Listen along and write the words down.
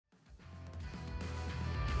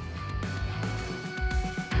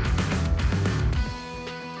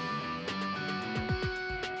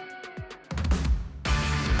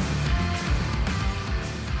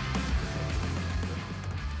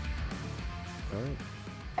All right.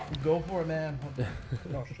 Go for it, man.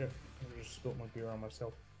 Oh shit! I just spilled my beer on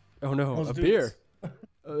myself. Oh no, Let's a do beer. this.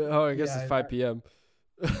 I guess Yeah, it's 5 p.m.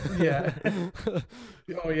 Yeah.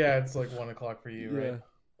 Oh yeah, it's like 1 o'clock for you, Yeah. right?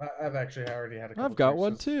 I've actually already had a couple I've got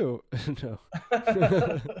one drinks too. No.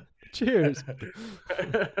 this- Cheers.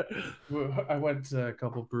 I went to a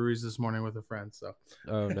couple breweries this morning with a friend, so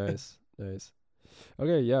Oh, nice. Nice.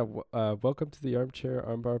 Okay, yeah. Welcome to the Armchair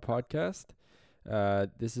Armbar podcast.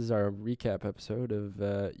 This is our recap episode of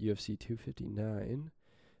UFC 259.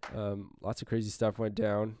 Lots of crazy stuff went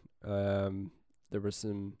down. There were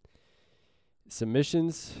some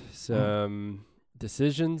submissions, some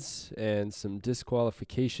decisions, and some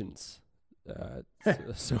disqualifications.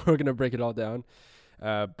 So we're going to break it all down.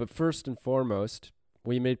 But first and foremost,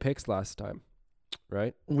 we made picks last time,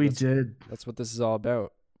 right? we did. That's what this is all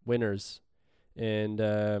about. Winners. And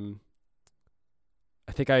I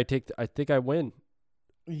think I win.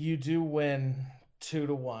 You do win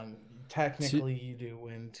 2-1. Technically, you do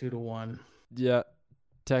win 2-1. Yeah,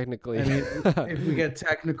 technically. I mean, if we get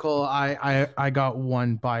technical, I got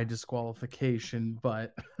one by disqualification,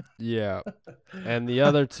 but Yeah. And the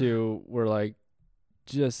other two were like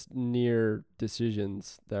just near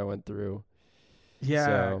decisions that went through.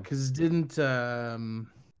 yeah, So- because didn't the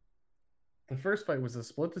first fight was a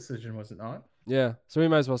split decision, was it not? Yeah. So we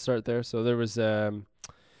might as well start there. So there was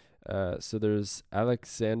there's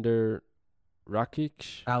Alexander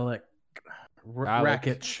Rakic. Alec Alec.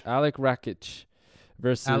 Rakic. Alec Rakic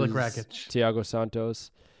versus Alec Rakic. Thiago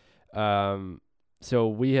Santos. So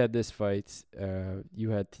we had this fight.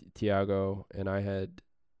 You had Thiago and I had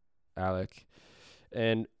Alec.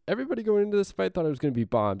 And everybody going into this fight thought it was going to be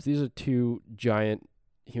bombs. These are two giant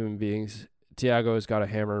human beings. Thiago's got a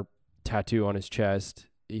hammer tattoo on his chest.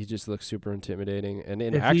 He just looks super intimidating. And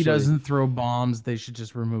If actually, he doesn't throw bombs, they should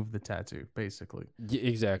just remove the tattoo, basically.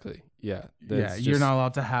 Exactly. Yeah. Yeah, you're not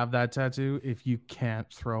allowed to have that tattoo if you can't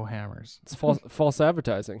throw hammers. It's false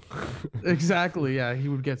advertising. Exactly. Yeah, he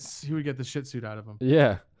would get the shit suit out of him.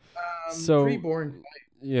 Yeah. So- pretty boring fight.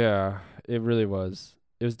 Yeah, it really was.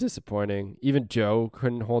 It was disappointing. Even Joe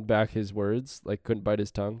couldn't hold back his words, like couldn't bite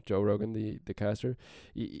his tongue. Joe Rogan, the caster,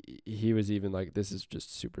 he was even like, "This is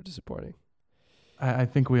just super disappointing." I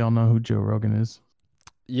think we all know who Joe Rogan is.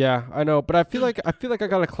 Yeah, I know, but I feel like I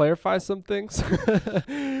gotta clarify some things because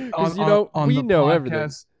On we the know everything.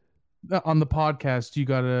 podcast- On the podcast, you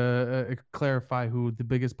gotta clarify who the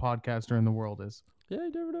biggest podcaster in the world is. Yeah,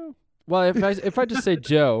 you never know. Well, if I just say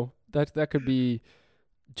Joe, that could be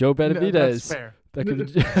Joe No, Benavidez. that's fair. That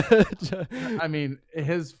could be I mean,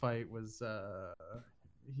 his fight was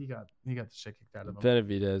he got the shit kicked out of him.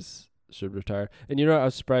 Benavidez should retire. And you know, I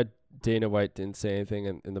was surprised Dana White didn't say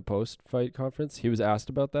anything in the post-fight conference. He was asked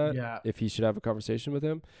about that, Yeah. if he should have a conversation with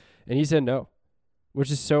him, and he said no,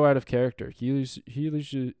 which is so out of character. He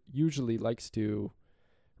usually likes to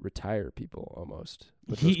retire people almost.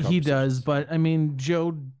 with those He does, conversations. but I mean,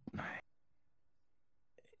 Joe,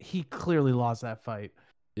 he clearly lost that fight.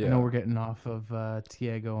 Yeah, I know we're getting off of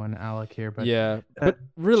Thiago and Alec here, but yeah, but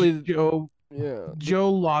really, Joe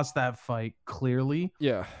lost that fight clearly.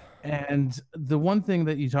 yeah, And the one thing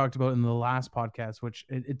that you talked about in the last podcast, which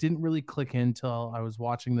it didn't really click in until I was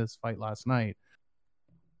watching this fight last night.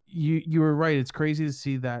 You were right. It's crazy to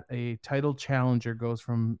see that a title challenger goes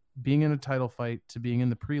from being in a title fight to being in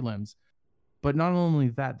the prelims. But not only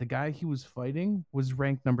that, the guy he was fighting was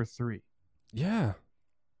ranked number 3. yeah.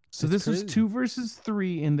 So That's this is crazy. 2 versus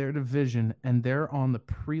 3 in their division, and they're on the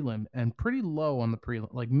prelim and pretty low on the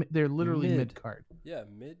prelim. Like they're literally Mid. mid card. Yeah,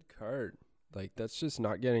 mid card. Like that's just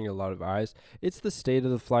not getting a lot of eyes. It's the state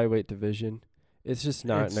of the flyweight division. It's just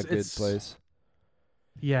not in a good It's- place.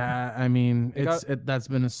 Yeah, I mean, It got- that's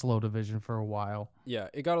been a slow division for a while. Yeah,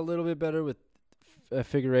 it got a little bit better with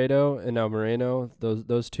Figueiredo and now Moreno.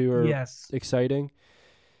 Those two are Yes. exciting.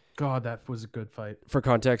 God, that was a good fight. For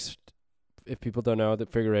context, if people don't know,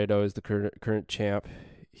 that Figueiredo is the current champ.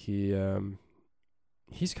 He's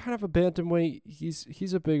kind of a bantamweight.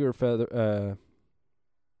 He's a bigger feather.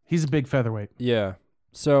 He's a big featherweight. Yeah.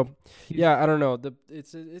 So He's- yeah, I don't know.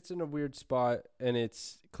 It's in a weird spot, and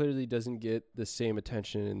it's clearly doesn't get the same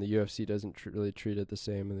attention, and the UFC doesn't really treat it the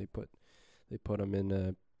same, and they put him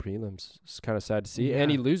in prelims. It's kind of sad to see,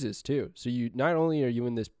 and he Yeah. loses too. So you not only are you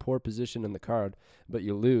in this poor position in the card, but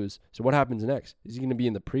you lose. So what happens next? Is he going to be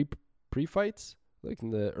in the pre-fights, like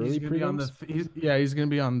in the early He's gonna be on prelims? he's gonna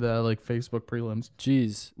be on the like Facebook prelims.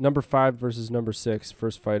 Jeez, number 5 versus number 6,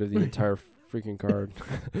 first fight of the entire freaking card.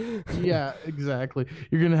 Yeah, exactly.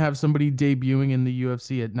 You're gonna have somebody debuting in the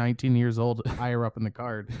UFC at 19 years old, higher up in the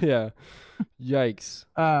card. Yeah. Yikes.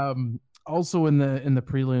 Also in the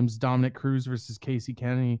prelims, Dominic Cruz versus Casey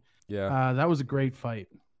Kennedy. Yeah, That was a great fight.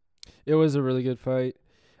 it was a really good fight. It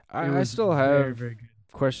I was still very, have very good.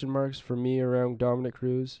 question marks for me around Dominic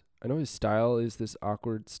Cruz. I know his style is this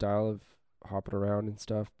awkward style of hopping around and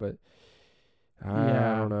stuff, but I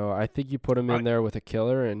Yeah. don't know. I think you put him I- in there with a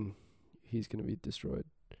killer, and he's gonna be destroyed.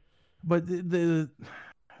 But the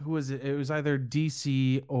who was it? It was either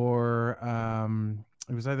DC or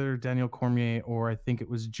it was either Daniel Cormier or I think it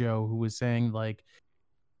was Joe who was saying like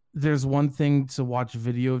there's one thing to watch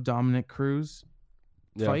video of Dominic Cruz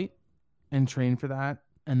Yeah, fight and train for that,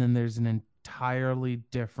 and then there's an entirely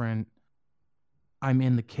different I'm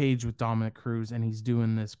in the cage with Dominic Cruz and he's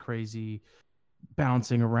doing this crazy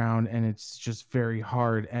bouncing around and it's just very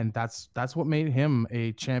hard, and that's what made him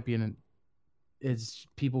a champion, and is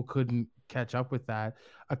people couldn't catch up with that.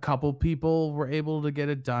 A couple people were able to get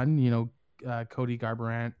it done. Cody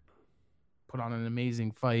Garbrandt put on an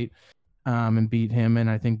amazing fight and beat him, and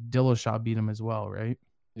I think Dillashaw beat him as well, right?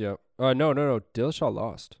 yeah. No. Dillashaw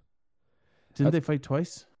lost. Didn't they fight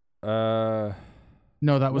twice? Uh,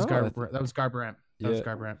 No, that was No, I that was Garbrandt. That was yeah,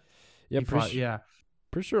 Garbrandt. yeah. He fought, yeah.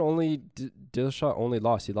 Pretty sure only Dillashaw only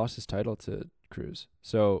lost. He lost his title to Cruz.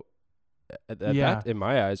 So Yeah. that, in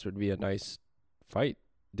my eyes, would be a nice fight.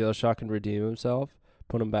 Dillashaw can redeem himself,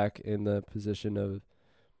 put him back in the position of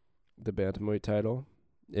the bantamweight title.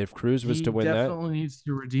 If Cruz was He to win that, definitely needs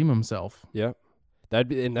to redeem himself. yeah, that's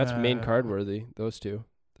main Uh, card worthy. Those two,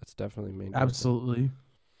 that's definitely main. card worthy.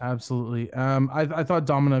 Absolutely. I thought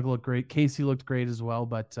Dominic looked great. Casey looked great as well,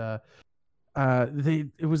 but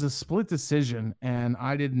it was a split decision, and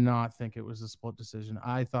I did not think it was a split decision.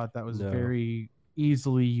 I thought that was No. very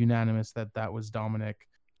easily unanimous that was Dominic.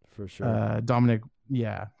 For sure. Dominic,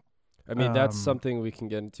 yeah. I mean, that's um, something we can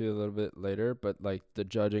get into a little bit later, but like the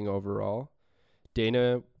judging overall,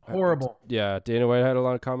 Dana. Horrible. Yeah, Dana White had a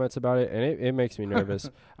lot of comments about it, and it makes me nervous.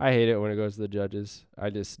 I hate it when it goes to the judges. I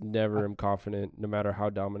just never am confident, no matter how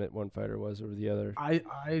dominant one fighter was over the other.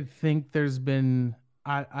 I think there's been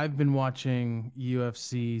I've been watching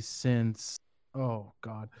UFC since, oh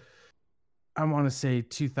God, I want to say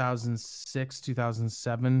 2006,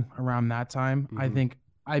 2007, around that time. I Mhm. think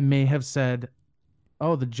I may have said,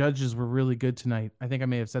 "Oh, the judges were really good tonight." I think I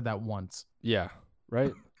may have said that once. Yeah,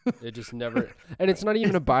 right. It just never, and it's not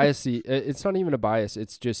even a bias. It's not even a bias.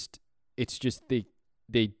 It's just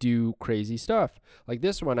they do crazy stuff. Like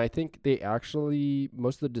this one, I think they actually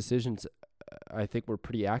most of the decisions, I think, were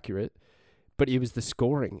pretty accurate. But it was the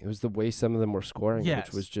scoring. It was the way some of them were scoring, Yes,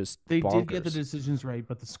 which was just They bonkers. did get the decisions right,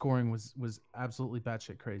 but the scoring was absolutely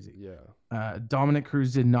batshit crazy. Yeah. Dominic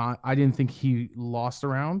Cruz did not. I didn't think he lost a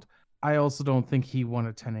round. I also don't think he won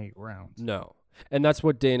a 10-8 round. No. And that's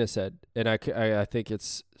what Dana said, and I think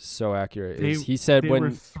it's so accurate. He They said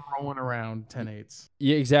were throwing around 10-8s.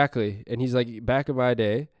 Yeah, exactly. And he's like, back in my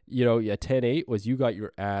day, 10-8 was you got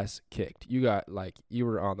your ass kicked. You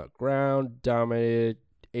were on the ground, dominated,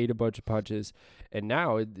 ate a bunch of punches. And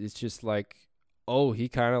now it's just like, oh, he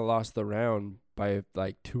kind of lost the round by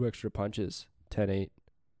like 2 extra punches, 10-8.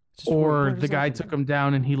 Or the guy took him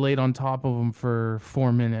down and he laid on top of him for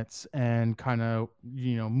 4 minutes and kind of,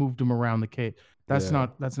 moved him around the cage. That's Yeah.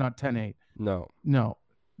 not 10-8. No,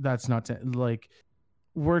 That's not 10. Like,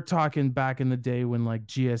 we're talking back in the day when like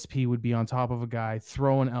GSP would be on top of a guy,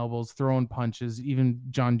 throwing elbows, throwing punches. Even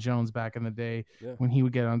John Jones back in the day, Yeah. when he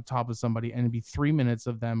would get on top of somebody, and it'd be 3 minutes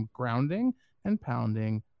of them grounding and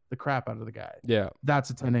pounding the crap out of the guy. Yeah. That's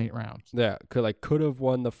a 10-8 round. Yeah. Could have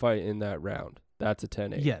won the fight in that round. That's a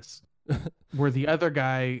 10-8. Yes. Where the other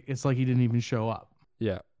guy, it's like he didn't even show up.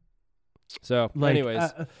 Yeah. So, Like,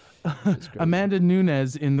 anyways, it's crazy. Amanda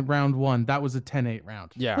Nunes in the round 1, that was a 10-8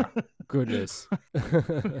 round. Yeah. Goodness.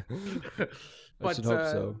 I But should hope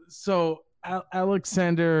so. so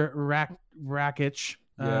Alexander Rakic,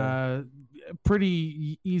 Yeah.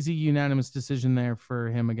 pretty easy unanimous decision there for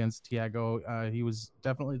him against Thiago. He was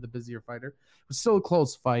definitely the busier fighter. It was still a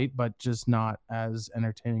close fight, but just not as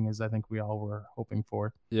entertaining as I think we all were hoping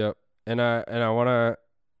for. Yep. And I want to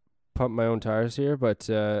pump my own tires here, but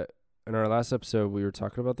in our last episode we were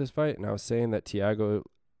talking about this fight, and I was saying that Thiago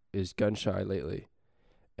is gun shy lately,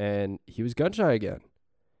 and he was gun shy again.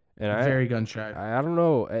 And Very gun shy. I don't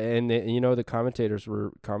know, and the commentators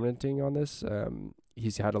were commenting on this.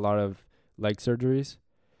 He's had a lot of leg surgeries.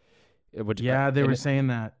 They were saying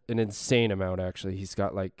that. an insane amount actually. He's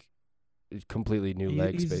got like completely new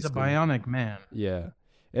legs. He's basically a bionic man. Yeah,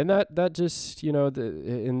 and that just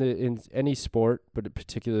in any sport, but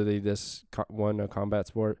particularly this a combat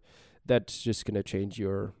sport, that's just gonna change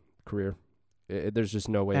your career. There's just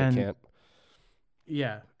no way it can't.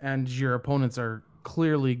 Yeah, and your opponents are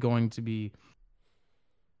clearly going to be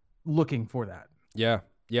looking for that. Yeah.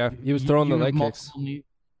 He was throwing the leg kicks. You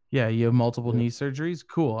have multiple knee surgeries.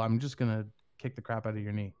 Cool. I'm just gonna kick the crap out of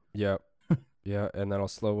your knee. Yeah. Yeah, and that'll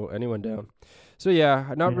slow anyone down. So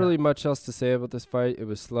yeah, not really much else to say about this fight. It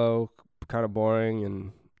was slow, kind of boring,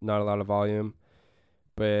 and not a lot of volume.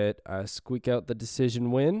 But I squeak out the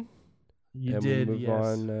decision win. You did. We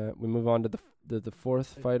move on to the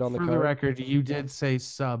fourth fight on the card. For the record, you did say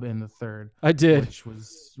sub in the third. I did, which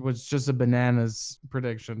was just a bananas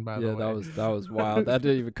prediction, by the way. Yeah, that was wild. That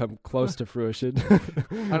didn't even come close to fruition.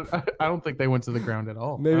 I don't think they went to the ground at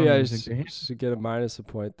all. Maybe I should get a minus a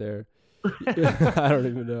point there. I don't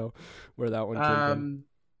even know where that one came from.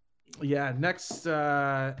 Yeah, next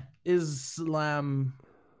Islam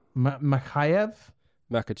Makhachev,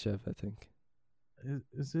 I think.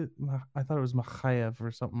 Is it? I thought it was Makhachev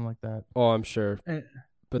or something like that. Oh, I'm sure.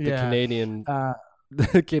 But the Canadian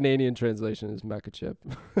the Canadian translation is Makhachev.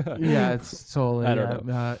 Yeah, it's totally. I don't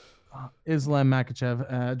know. Islam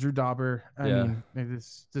Makhachev, Drew Dauber. I mean,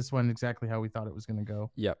 this went exactly how we thought it was going to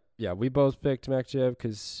go. Yep. Yeah, we both picked Makhachev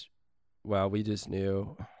because, well, we just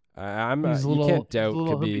knew. You can't doubt Khabib.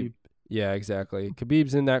 Habib. Yeah, exactly.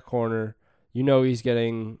 Khabib's in that corner. You know he's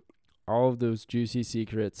getting all of those juicy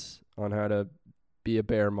secrets on how to be a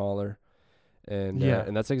bear mauler. And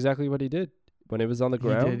and that's exactly what he did. When it was on the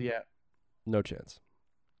ground, he did, no chance.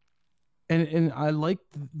 And I like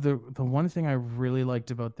the one thing I really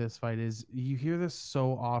liked about this fight is you hear this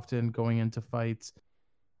so often going into fights.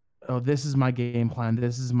 Oh, this is my game plan.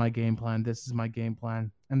 This is my game plan. This is my game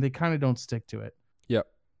plan. And they kind of don't stick to it. Yep.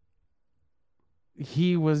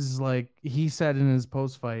 He said in his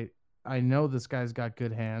post fight, I know this guy's got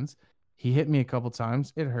good hands. He hit me a couple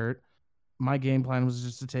times. It hurt. My game plan was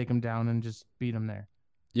just to take him down and just beat him there.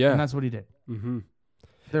 Yeah. And that's what he did. Mm-hmm.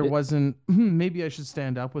 There wasn't, maybe I should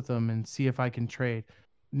stand up with him and see if I can trade.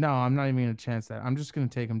 No, I'm not even going to chance that. I'm just going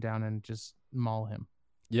to take him down and just maul him.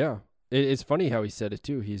 Yeah. It's funny how he said it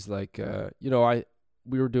too. He's like,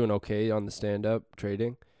 we were doing okay on the stand-up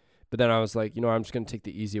trading. But then I was like, I'm just going to take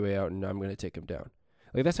the easy way out and I'm going to take him down.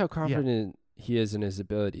 Like, that's how confident he is in his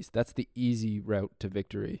abilities. That's the easy route to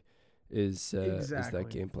victory is that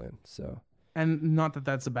game plan. So. And not that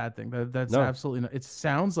that's a bad thing. That's absolutely not. It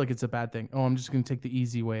sounds like it's a bad thing. Oh, I'm just going to take the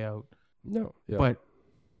easy way out. No. Yeah. But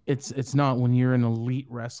it's not when you're an elite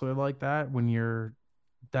wrestler like that, when you're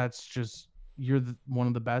one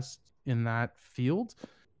of the best in that field.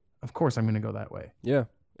 Of course, I'm going to go that way. Yeah.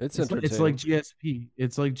 It's entertaining. It's like GSP.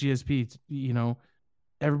 It's like GSP.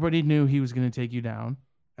 Everybody knew he was going to take you down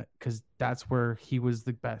because that's where he was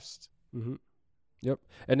the best. Mm-hmm. Yep.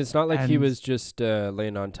 And it's not like he was just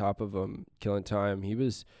laying on top of him, killing time. He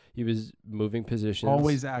was moving positions.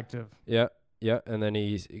 Always active. Yeah. Yeah. And then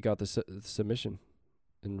he got the submission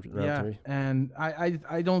in round 3. And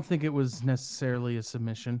I don't think it was necessarily a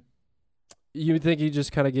submission. You think he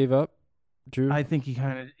just kind of gave up, Drew? I think it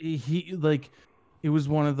was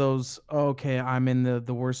one of those, okay, I'm in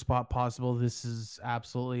the worst spot possible. This is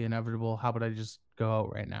absolutely inevitable. How about I just go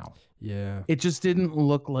out right now? Yeah. It just didn't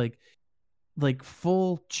look like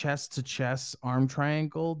full chest to chest arm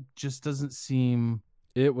triangle just doesn't seem.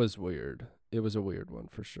 It was weird. It was a weird one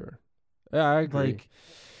for sure. Yeah, I agree.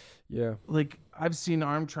 I've seen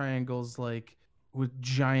arm triangles with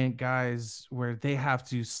giant guys where they have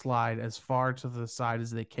to slide as far to the side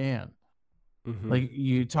as they can. Mm-hmm. Like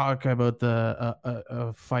you talk about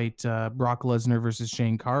the fight Brock Lesnar versus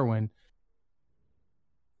Shane Carwin.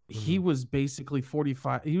 Mm-hmm. He was basically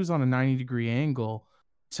 45. He was on a 90-degree angle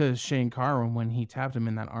to Shane Carwin when he tapped him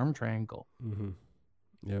in that arm triangle. Mm-hmm.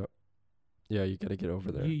 Yeah. Yeah, you got to get over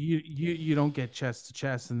there. You don't get chest to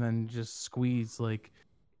chest and then just squeeze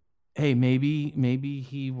hey, maybe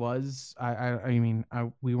he was.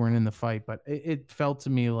 We weren't in the fight, but it felt to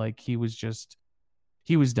me like he was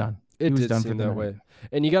done. It did seem that way.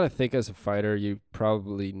 And you got to think as a fighter, you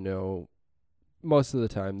probably know most of the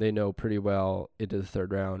time they know pretty well into the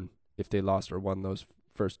third round if they lost or won those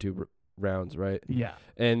first 2 rounds, right? Yeah.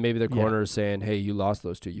 And maybe the corner is saying, "Hey, you lost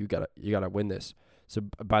those 2. You gotta win this." So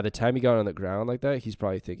by the time he got on the ground like that, he's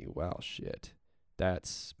probably thinking, "Wow, shit,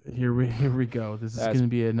 that's here we go. This is going to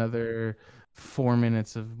be another 4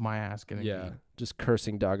 minutes of my ass getting beat." Just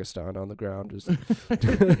cursing Dagestan on the ground, just."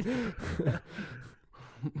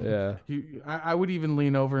 Yeah. I would even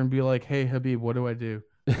lean over and be like, "Hey, Habib, what do I do?"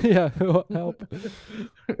 Yeah, help. Yeah.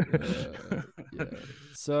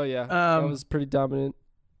 So that was pretty dominant.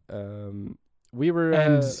 We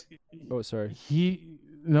were. Sorry. He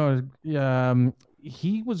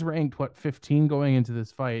was ranked 15 going into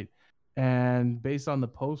this fight, and based on the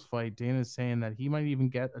post fight, Dana's saying that he might even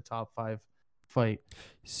get a top 5 fight.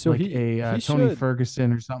 So Tony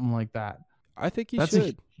Ferguson or something like that. I think he That's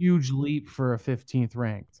should. a huge leap for a 15th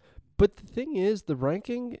ranked. But the thing is, the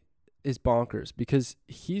ranking is bonkers because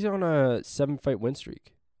he's on a 7-fight win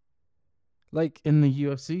streak. Like, In the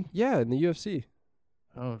UFC? yeah, in the UFC.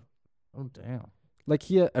 Oh damn. Like,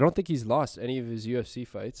 I don't think he's lost any of his UFC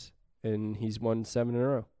fights, and he's won 7 in a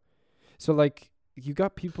row. So, like, you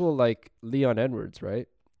got people like Leon Edwards, right?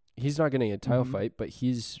 He's not getting a title Mhm. fight, but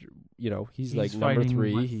he's like number fighting,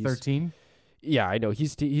 3. what, He's 13? Yeah, I know.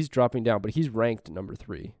 He's dropping down, but he's ranked number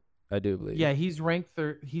 3, I do believe. Yeah, he's ranked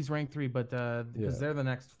 3, but because Yeah. they're the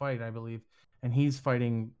next fight, I believe, and he's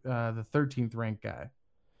fighting the 13th ranked guy.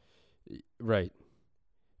 Right.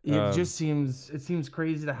 It seems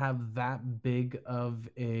crazy to have that big of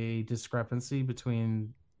a discrepancy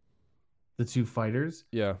between the two fighters.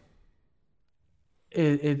 Yeah.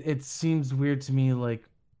 It seems weird to me, like,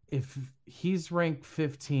 if he's ranked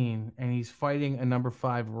 15 and he's fighting a number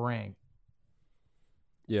 5 rank,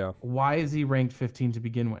 Yeah. why is he ranked 15 to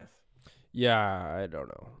begin with? Yeah, I don't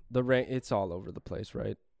know. The rank, it's all over the place,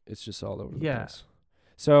 right? It's just all over the Yeah. place.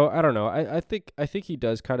 So I don't know. I think he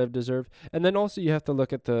does kind of deserve. And then also you have to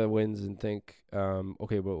look at the wins and think,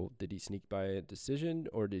 okay, well, did he sneak by a decision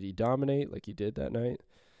or did he dominate like he did that night?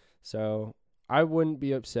 So I wouldn't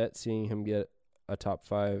be upset seeing him get a top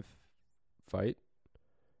 5 fight.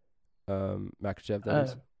 Makhachev, that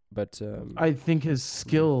is. But I think his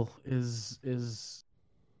skill is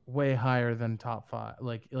way higher than top 5.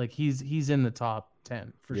 Like he's in the top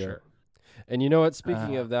 10 for Yeah. sure. And you know what?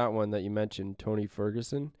 Speaking of that one that you mentioned, Tony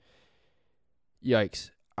Ferguson,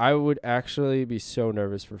 yikes. I would actually be so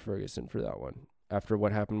nervous for Ferguson for that one after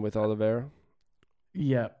what happened with Oliveira.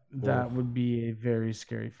 Yeah, that would be a very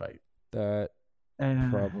scary fight. That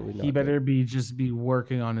And probably not he better good. be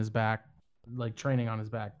working on his back, like training on his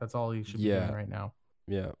back. That's all he should be Yeah. doing right now.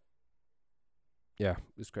 Yeah. Yeah,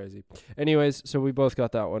 it's crazy. Anyways, so we both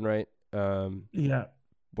got that one right. Yeah.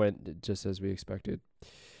 Went just as we expected.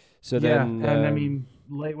 So Yeah, then and I mean,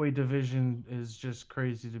 lightweight division is just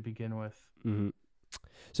crazy to begin with. mhm.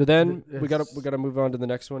 So then we It's- gotta move on to the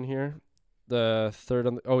next one here. The third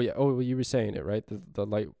on the, oh yeah, oh you were saying it, right? The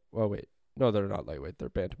light, oh wait. No, they're not lightweight, they're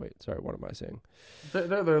bantamweight. Sorry, what am I saying?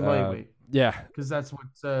 They're lightweight Yeah. because that's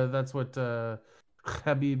what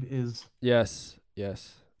Khabib is, Yes.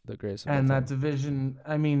 The greatest of all and that time. division.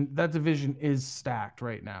 I mean, that division is stacked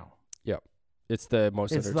right now. It's the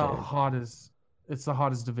most It's the entertaining. hottest. It's the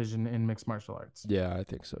hottest division in mixed martial arts. Yeah, I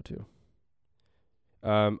think so too.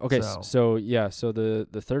 Okay, So- so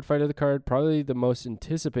the third fight of the card, probably the most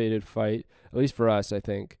anticipated fight, at least for us, I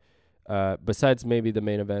think. Besides maybe the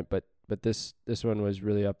main event, but this one was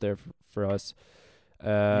really up there for us.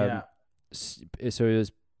 Yeah, So it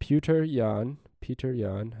was Peter Yan. I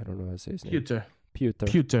don't know how to say his name.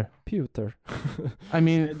 Peter. I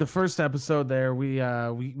mean, the first episode there, we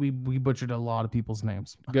butchered a lot of people's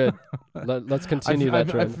names. Good. Let's continue that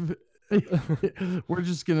trend. We're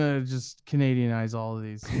just gonna Canadianize all of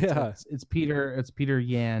these. Yeah. It's Peter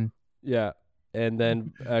Yan. Yeah, and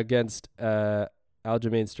then against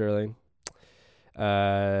Aljamain Sterling.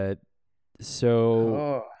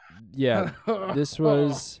 So yeah, this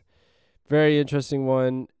was very interesting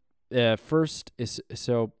one. First is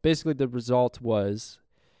so basically the result was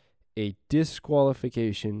a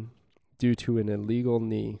disqualification due to an illegal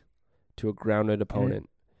knee to a grounded opponent.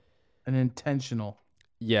 An intentional.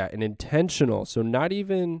 Yeah, an intentional. So not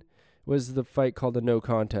even was the fight called a no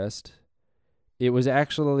contest. It was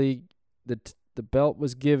actually the belt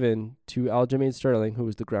was given to Aljamain Sterling, who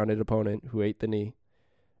was the grounded opponent who ate the knee,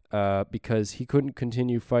 because he couldn't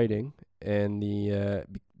continue fighting, and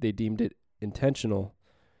they deemed it intentional.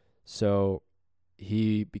 So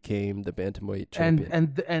he became the bantamweight champion.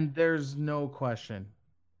 And there's no question,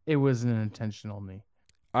 it was an intentional knee.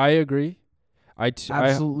 I agree.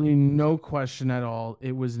 Absolutely no question at all.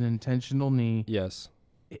 It was an intentional knee. Yes.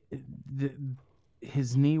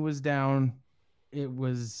 His knee was down. It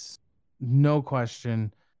was no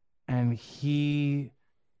question, and he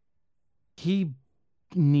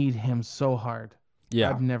kneed him so hard. Yeah.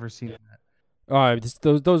 I've never seen that.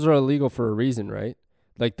 Those are illegal for a reason, right?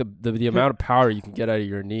 Like the amount of power you can get out of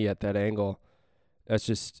your knee at that angle, that's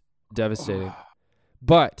just devastating.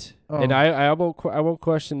 But and I won't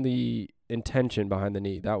question the intention behind the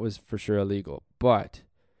knee. That was for sure illegal. But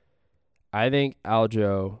I think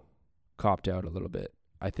Aljo copped out a little bit.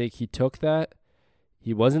 I think he took that.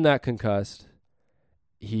 He wasn't that concussed.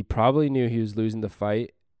 He probably knew he was losing the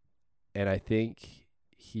fight, and I think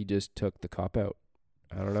he just took the cop out.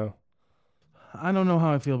 I don't know. I don't know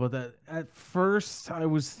how I feel about that. At first, I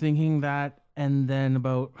was thinking that, and then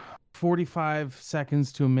about 45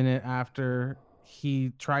 seconds to a minute after,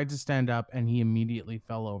 he tried to stand up and he immediately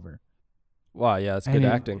fell over. Wow, yeah, it's And good he-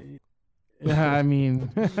 acting. Yeah, I mean,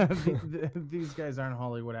 these guys aren't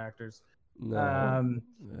Hollywood actors. No, Um,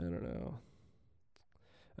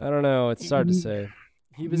 I don't know. It's hard to m- say.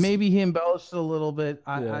 He was. maybe he embellished a little bit.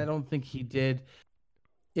 Yeah. I don't think he did.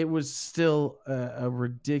 It was still a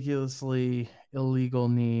ridiculously illegal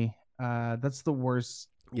knee. That's the worst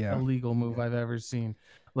Yeah. illegal move I've ever seen.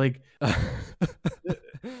 Like,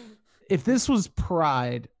 if this was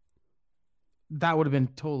Pride, that would have been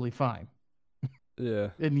totally fine,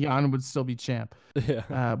 Yeah. and Jan would still be champ.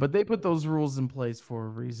 Yeah. But they put those rules in place for a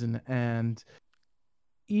reason, and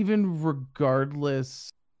even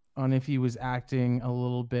regardless on if he was acting a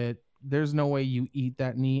little bit, there's no way you eat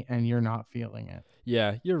that knee and you're not feeling it.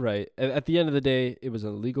 Yeah, you're right. At the end of the day, it was an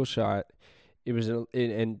illegal shot. It was,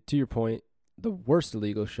 and to your point, the worst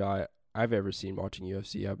illegal shot I've ever seen watching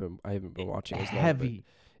UFC. I haven't been watching as long. Heavy.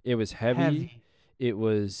 It was heavy. It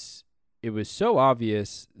was so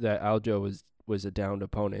obvious that Aljo was a downed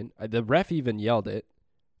opponent. The ref even yelled it.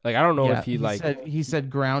 Like, I don't know if he said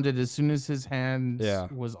grounded as soon as his hand Yeah.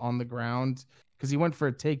 was on the ground, because he went for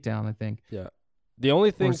a takedown, I think. Yeah. The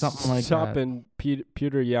only thing something like stopping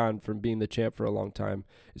Peter Yan from being the champ for a long time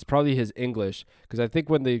is probably his English. Because I think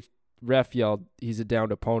when the ref yelled, he's a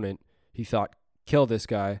downed opponent, he thought, kill this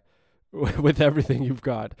guy with everything you've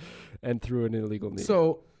got, and threw an illegal knee.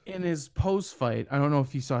 So in his post-fight, I don't know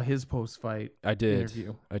if you saw his post-fight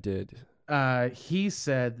interview. I did. He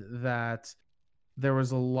said that there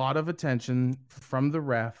was a lot of attention from the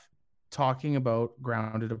ref talking about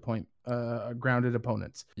grounded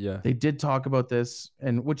opponents. Yeah. They did talk about this,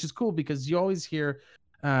 and which is cool because you always hear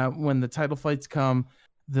when the title fights come,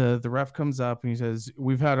 the ref comes up and he says,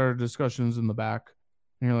 "We've had our discussions in the back,"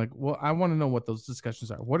 and you're like, "Well, I want to know what those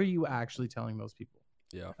discussions are. What are you actually telling those people?"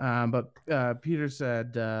 Yeah. But Peter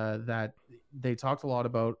said that they talked a lot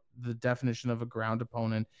about the definition of a ground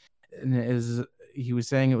opponent, and he was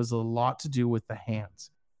saying it was a lot to do with the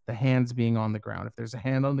hands being on the ground. If there's a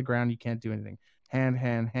hand on the ground, you can't do anything.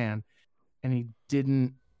 Hand. And he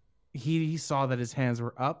didn't. He saw that his hands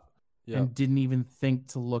were up and didn't even think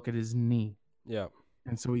to look at his knee. Yeah.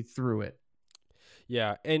 And so he threw it.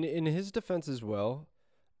 Yeah, and in his defense as well,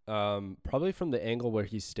 probably from the angle where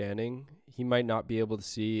he's standing, he might not be able to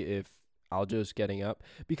see if Aljo's getting up,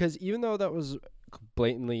 because even though that was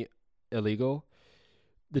blatantly illegal,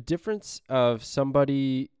 the difference of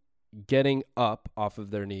somebody getting up off of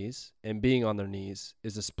their knees and being on their knees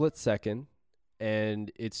is a split second,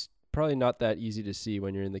 and it's probably not that easy to see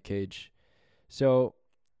when you're in the cage. So,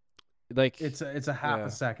 like, it's a half a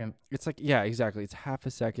second. It's like, yeah, exactly. It's half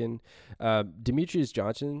a second. Demetrius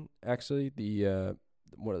Johnson, actually, the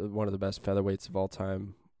one of the best featherweights of all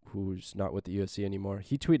time, who's not with the UFC anymore,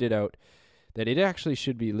 he tweeted out that it actually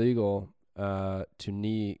should be legal to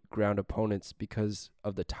knee ground opponents because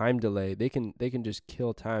of the time delay. They can just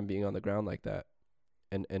kill time being on the ground like that,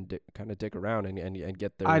 and kind of dick around and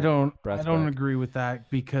get their breath I don't back. agree with that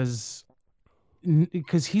because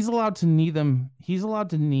he's allowed to knee them. He's allowed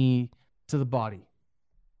to knee to the body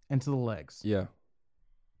and to the legs. Yeah.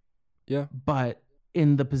 Yeah. But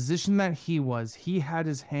in the position that he had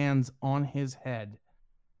his hands on his head.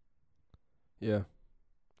 Yeah.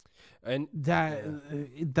 And that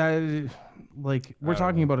like, we're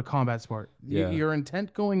talking about a combat sport. Yeah. Your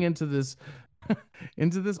intent going into this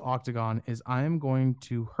octagon is, I am going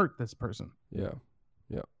to hurt this person. Yeah.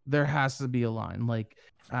 Yeah. There has to be a line. Like,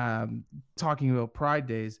 talking about Pride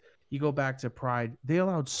days, you go back to Pride, they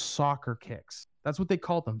allowed soccer kicks. That's what they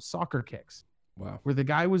called them, soccer kicks. Wow. Where the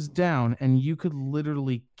guy was down and you could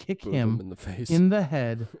literally kick him in the face, in the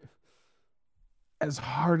head as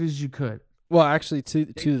hard as you could. Well, actually,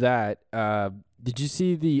 to that, did you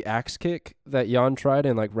see the axe kick that Jan tried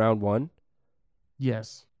in like round 1?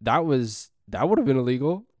 Yes. That would have been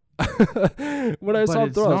illegal. When I saw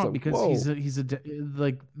him throw, I was like, because whoa. he's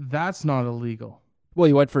like, that's not illegal. Well,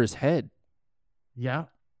 he went for his head. Yeah.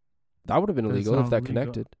 That would have been But it's illegal if not that illegal.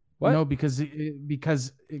 connected. What? No, because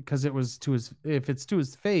it was to his. If it's to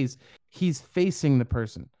his face, he's facing the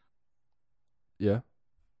person. Yeah.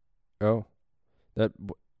 Oh, that.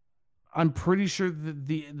 I'm pretty sure that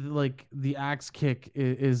the axe kick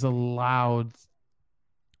is allowed.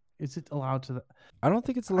 Is it allowed to the? I don't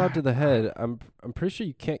think it's allowed to the head. I'm pretty sure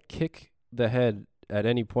you can't kick the head at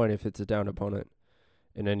any point if it's a down opponent,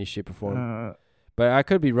 in any shape or form. But I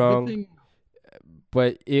could be wrong.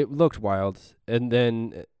 But it looked wild, and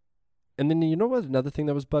then you know what? Another thing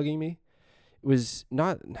that was bugging me, it was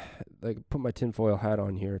not like, put my tinfoil hat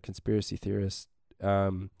on here, conspiracy theorist.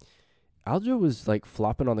 Aljo was like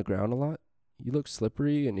flopping on the ground a lot. He looked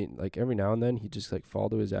slippery, and like every now and then he just like fall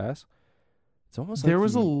to his ass. It's almost there like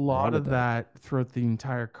was he a lot wanted of that throughout the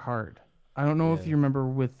entire card. I don't know if Yeah. you remember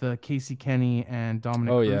with the Casey Kenny and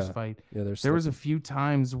Dominic Oh Cruz yeah. fight. Yeah, they're There was a slipping. few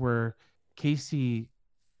times where Casey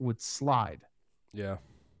would slide, Yeah.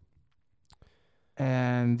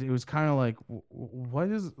 and it was kind of like, what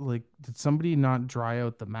is like? Did somebody not dry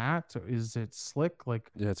out the mat? Or is it slick? Like,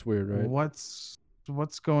 Yeah, it's weird, right? what's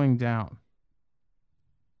going down?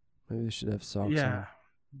 Maybe they should have socks Yeah,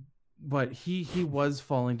 on. but he was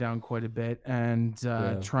falling down quite a bit and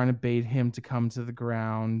Yeah. trying to bait him to come to the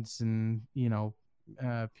ground, and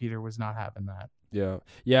Peter was not having that. Yeah.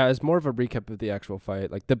 Yeah, it's more of a recap of the actual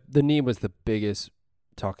fight. Like the knee was the biggest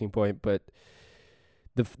talking point, but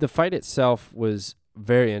the fight itself was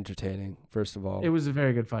very entertaining, first of all. It was a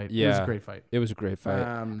very good fight. It was a Yeah. great fight. It was a great fight.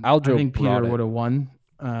 I Aljo think brought Peter it. would have won.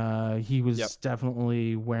 He was Yep.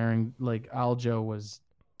 definitely wearing, like, Aljo was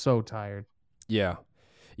so tired. Yeah.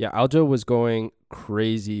 Yeah, Aljo was going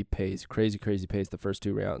crazy pace the first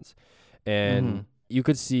 2 rounds. And you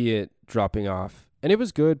could see it dropping off. And it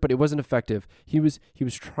was good, but it wasn't effective. He was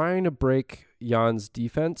trying to break Jan's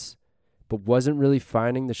defense, but wasn't really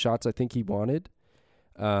finding the shots I think he wanted.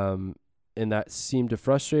 And that seemed to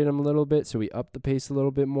frustrate him a little bit, so he upped the pace a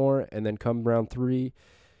little bit more, and then come round 3,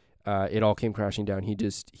 it all came crashing down. He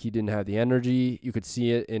didn't have the energy. You could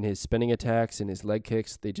see it in his spinning attacks and his leg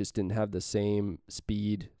kicks. They just didn't have the same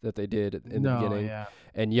speed that they did in the beginning. Yeah.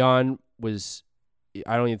 And Jan was,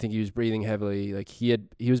 I don't even think he was breathing heavily. Like he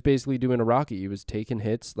was basically doing a Rocky. He was taking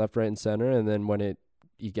hits left, right, and center, and then when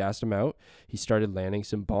he gassed him out, he started landing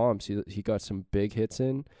some bombs. He got some big hits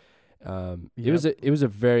in. It was a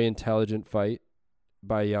very intelligent fight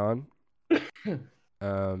by Jan.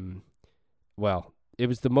 Well, it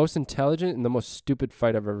was the most intelligent and the most stupid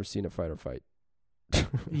fight I've ever seen a fighter fight.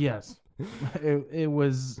 Yes. It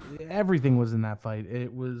was, everything was in that fight.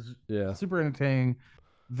 It was super entertaining,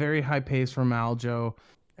 very high pace from Aljo,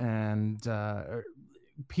 and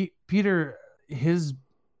Peter, his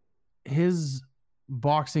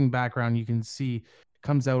boxing background, you can see,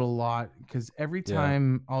 comes out a lot, because every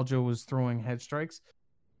time Aljo was throwing head strikes,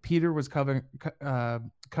 Peter was covering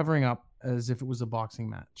up as if it was a boxing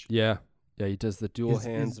match. Yeah, he does the dual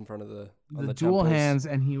hands in front of the dual temples. hands,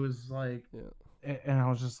 and he was like, and I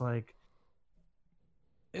was just like,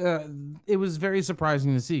 it was very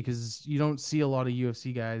surprising to see, because you don't see a lot of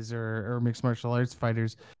UFC guys or mixed martial arts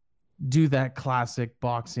fighters do that classic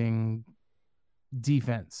boxing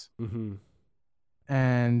defense. Mm-hmm.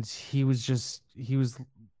 And Aljo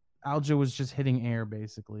was just hitting air,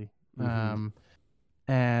 basically. Mm-hmm.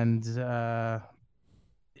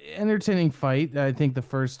 Entertaining fight. I think the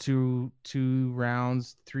first two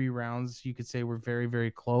rounds, 3 rounds, you could say, were very, very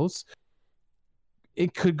close.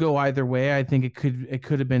 It could go either way. I think it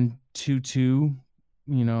could have been 2-2.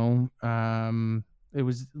 It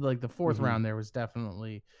was like the 4th round there was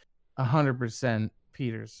definitely 100%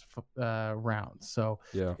 Peter's round. So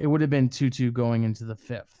it would have been 2-2 going into the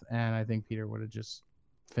 5th, and I think Peter would have just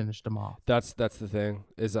finished him off. That's the thing.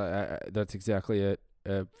 Is that's exactly it.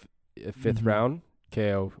 5th round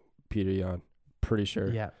KO Peter Yan. Pretty sure.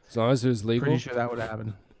 Yeah. As long as it was legal. Pretty sure that would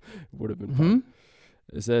happen. Would have been fun.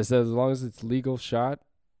 It says as long as it's legal shot,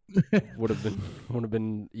 would have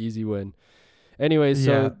been easy win. Anyway,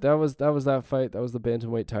 so that was that fight. That was the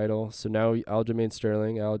bantamweight title. So now Aljamain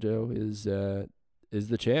Sterling, Aljo is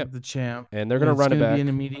the champ. The champ. And they're gonna run it back. It's gonna be an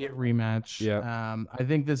immediate rematch. Yeah. I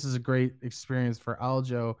think this is a great experience for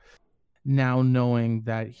Aljo, now knowing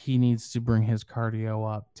that he needs to bring his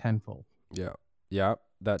cardio up tenfold. Yeah. Yeah.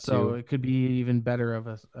 That too. So it could be even better of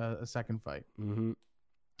a second fight. Mm-hmm.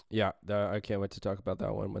 Yeah, I can't wait to talk about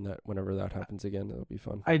that one whenever that happens again. It'll be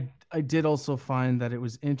fun. I did also find that it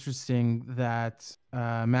was interesting that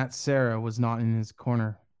Matt Serra was not in his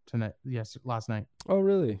corner tonight. Last night. Oh,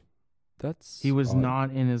 really? He was odd.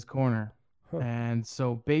 not in his corner. Huh. And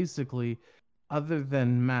so basically, other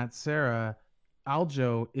than Matt Serra,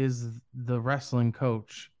 Aljo is the wrestling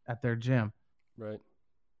coach at their gym. Right.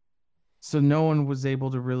 So no one was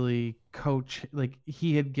able to really coach. Like,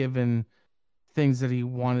 he had given things that he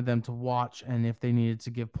wanted them to watch, and if they needed to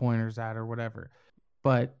give pointers at or whatever.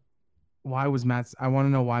 But I want to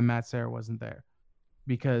know why Matt Serra wasn't there,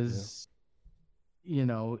 because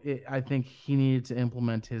I think he needed to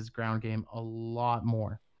implement his ground game a lot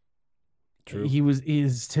more. True.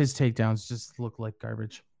 His takedowns just look like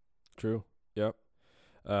garbage. True. Yep.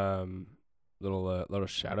 Little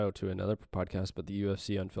shout out to another podcast, but the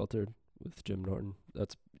UFC Unfiltered with Jim Norton.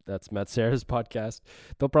 That's Matt Serra's podcast.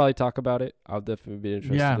 They'll probably talk about it. I'll definitely be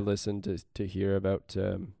interested to listen to hear about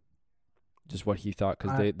just what he thought,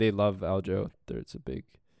 because they love Aljo. They're big.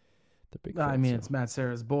 I mean, it's Matt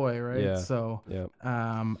Serra's boy, right? Yeah. So yeah.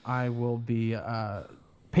 I will be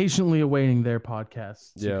patiently awaiting their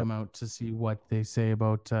podcast to Yeah. come out to see what they say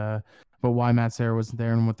about why Matt Serra wasn't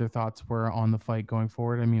there and what their thoughts were on the fight going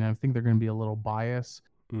forward. I mean, I think they're going to be a little biased.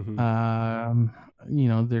 Mm-hmm.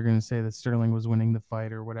 They're going to say that Sterling was winning the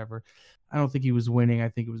fight or whatever. I don't think he was winning. I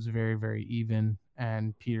think it was very, very even,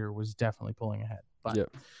 and Peter was definitely pulling ahead. But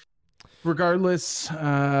Yep. regardless,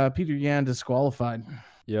 Peter Yan disqualified.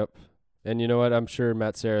 Yep. And you know what? I'm sure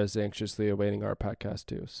Matt Serra is anxiously awaiting our podcast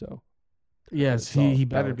too. So Yes, it's all he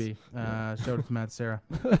better balance. be. Shout out to Matt Serra.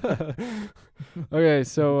 Okay,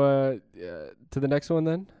 so to the next one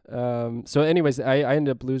then. So anyways, I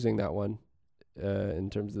ended up losing that one in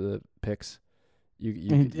terms of the picks.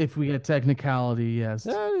 You If we get technicality, yes.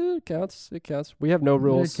 it counts. It counts. We have no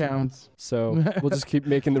rules, It counts. so we'll just keep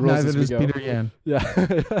making the rules Neither as we does go. Peter Yan.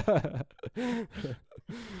 Yeah.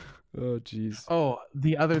 Oh jeez. Oh,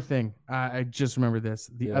 the other thing, I just remember this.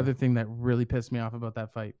 The Yeah. other thing that really pissed me off about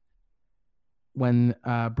that fight, when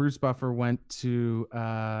Bruce Buffer went to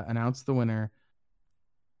announce the winner,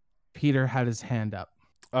 Peter had his hand up.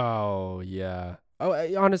 Oh yeah. Oh,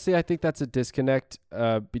 honestly, I think that's a disconnect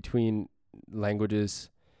between languages,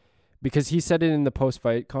 because he said it in the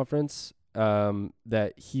post-fight conference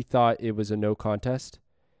that he thought it was a no contest,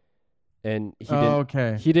 and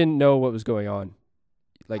he didn't know what was going on.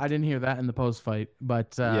 Like, I didn't hear that in the post fight,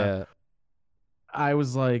 but yeah, I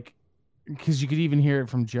was like, because you could even hear it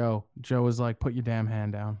from Joe. Joe was like, "Put your damn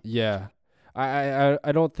hand down." yeah.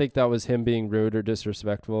 I don't think that was him being rude or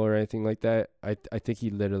disrespectful or anything like that. I think he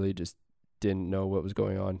literally just didn't know what was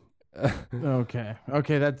going on. Okay,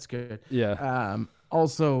 that's good. Yeah.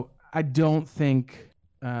 Also, I don't think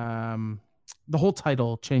the whole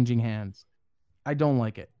title changing hands. I don't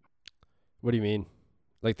like it. What do you mean?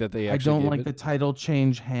 Like that they I actually don't gave like it? the title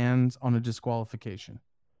change hands on a disqualification.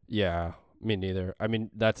 Yeah, me neither. I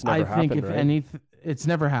mean, that's never I happened, think if right? anything, it's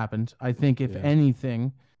never happened. I think if Yeah.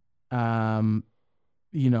 anything, Aljo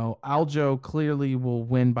clearly will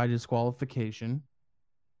win by disqualification.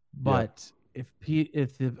 But if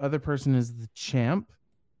the other person is the champ,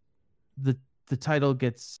 the title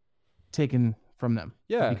gets taken from them.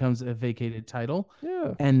 Yeah. It becomes a vacated title.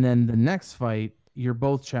 Yeah. And then the next fight, you're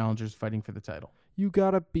both challengers fighting for the title. You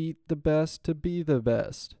gotta beat the best to be the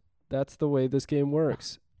best. That's the way this game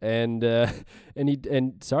works. And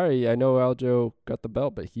sorry, I know Aljo got the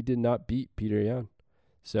belt, but he did not beat Peter Yan.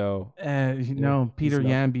 So No, Peter he's not.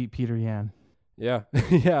 Yan beat Peter Yan. Yeah.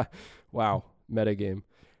 Yeah. Wow. Meta game.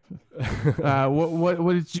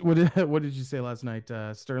 What did you say last night?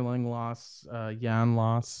 Sterling loss, Yan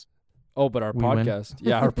loss. Oh, but our We win. podcast.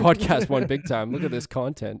 Yeah, our podcast won big time. Look at this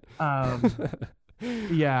content.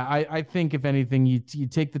 Yeah, I think if anything, you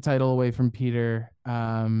take the title away from Peter,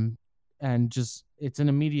 and just it's an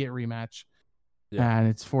immediate rematch, and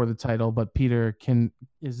it's for the title. But Peter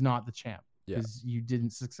is not the champ because you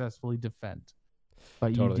didn't successfully defend, but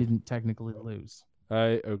Totally. you didn't technically lose.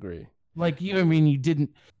 I agree. Like you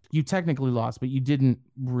technically lost, but you didn't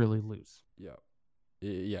really lose. Yeah.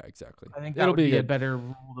 Yeah, exactly. I think that'll be a better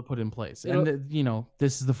rule to put in place. It'll- And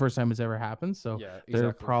this is the first time it's ever happened, so Yeah, they're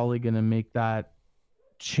exactly. probably gonna make that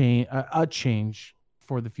change a change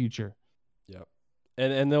for the future. Yeah,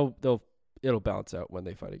 and it'll balance out when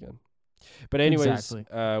they fight again. But anyways,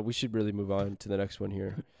 Exactly. we should really move on to the next one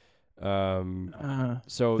here.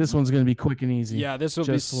 So This one's gonna be quick and easy. yeah, this will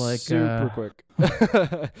be just like, super quick,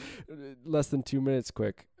 less than 2 minutes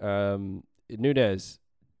quick. Nunes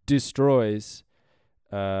destroys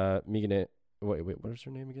Megan. Wait, what is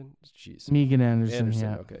her name again? Jeez, Megan Anderson.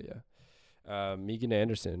 Yeah. Okay, yeah. Megan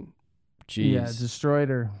Anderson. Jeez. Yeah, destroyed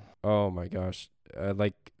her. Oh my gosh.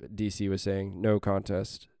 Like DC was saying, no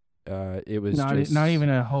contest. It was Not just, even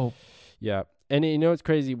a hope. Yeah. And you know what's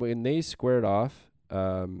crazy? When they squared off,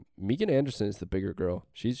 Megan Anderson is the bigger girl.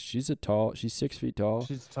 She's 6 feet tall.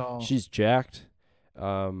 She's tall. She's jacked.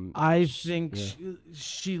 I think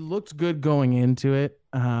she looked good going into it.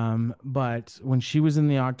 But when she was in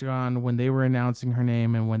the octagon, when they were announcing her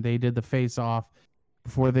name and when they did the face off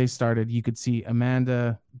before they started, you could see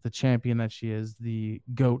Amanda, the champion that she is, the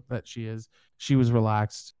GOAT that she is. She was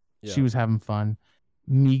relaxed. Yeah. She was having fun.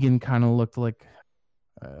 Megan kind of looked like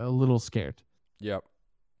a little scared. Yep.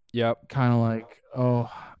 Kind of like, oh,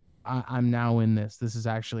 I'm now in this. This is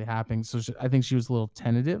actually happening. So I think she was a little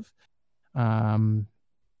tentative. And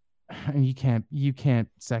you can't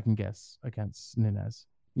second guess against Nunes.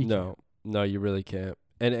 No, you really can't.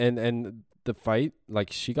 And the fight,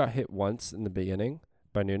 like, she got hit once in the beginning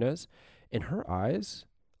by Nunes, and her eyes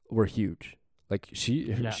were huge. Like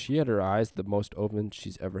she had her eyes the most open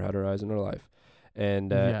she's ever had her eyes in her life,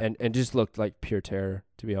 and just looked like pure terror,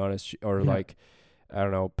 to be honest, or like, I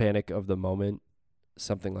don't know, panic of the moment,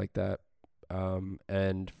 something like that.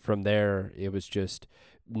 And from there, it was just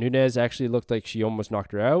Nunes actually looked like she almost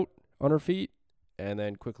knocked her out on her feet and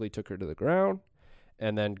then quickly took her to the ground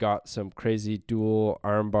and then got some crazy dual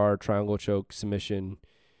armbar triangle choke submission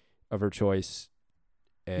of her choice.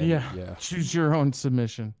 And yeah. Choose your own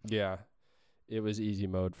submission. Yeah. It was easy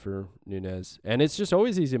mode for Nunes. And it's just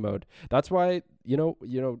always easy mode. That's why,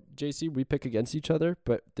 JC, we pick against each other,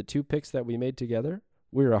 but the 2 picks that we made together,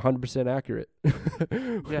 we were 100% accurate.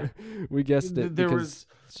 Yeah. We guessed it because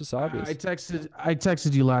it's just obvious. I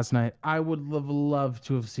texted you last night. I would have loved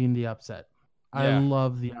to have seen the upset. I Yeah.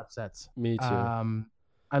 love the upsets. Me too.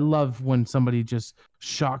 I love when somebody just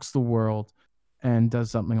shocks the world and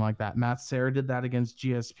does something like that. Matt Serra did that against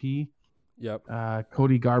GSP. Yep.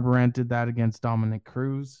 Cody Garbrandt did that against Dominic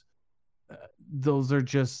Cruz. Those are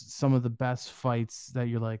just some of the best fights that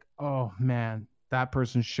you're like, oh man, that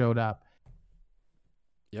person showed up.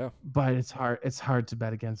 Yeah. But it's hard. It's hard to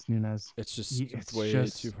bet against Nunes. It's just way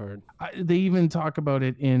too hard. They even talk about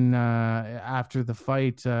it in after the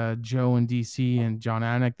fight. Joe and DC and John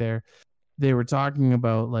Anik there, they were talking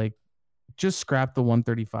about like just scrap the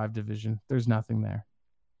 135 division. There's nothing there.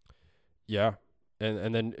 Yeah.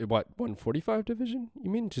 And then what, 145 division?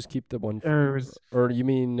 You mean just keep the one? Or you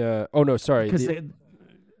mean? Oh no, sorry. Because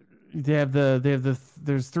they have the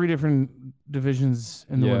there's 3 different divisions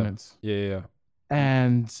in the women's. Yeah.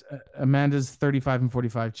 And Amanda's 35 and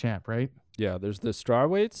 45 champ, right? Yeah. There's the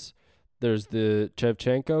strawweights, there's the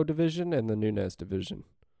Shevchenko division, and the Nunes division.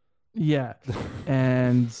 Yeah.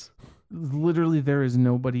 And literally there is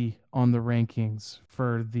nobody on the rankings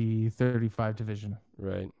for the 35 division.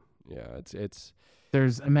 Right. Yeah. It's.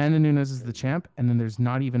 There's Amanda Nunes is the champ, and then there's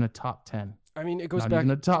not even a top 10. I mean, it goes not back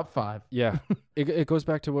even a top 5. Yeah, it goes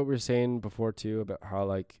back to what we were saying before too about how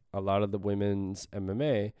like a lot of the women's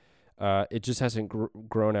MMA, it just hasn't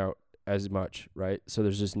grown out as much, right? So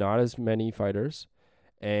there's just not as many fighters,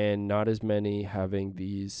 and not as many having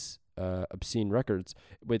these obscene records.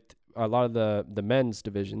 With a lot of the men's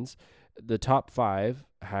divisions, the top 5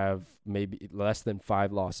 have maybe less than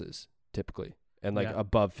 5 losses typically. And like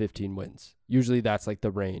above 15 wins. Usually that's like the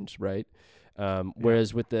range, right?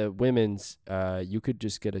 Whereas with the women's, you could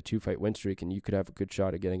just get a 2-fight win streak and you could have a good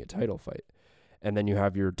shot at getting a title fight. And then you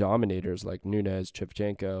have your dominators like Nunes,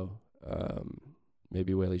 Shevchenko,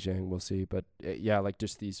 maybe Weili Zhang, we'll see. But like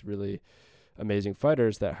just these really amazing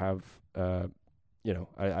fighters that have,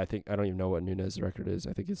 I think, I don't even know what Nunes' record is.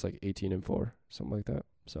 I think it's like 18-4, something like that.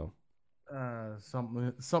 So.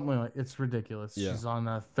 Something like it's ridiculous. Yeah. She's on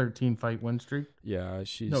a 13-fight win streak. Yeah,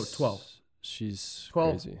 12. She's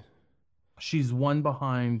 12. Crazy. She's one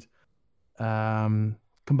behind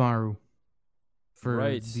Kamaru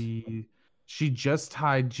for she just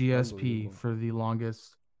tied GSP for the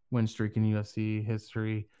longest win streak in UFC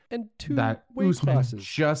history. And 2 that weight Usman classes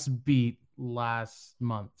just beat last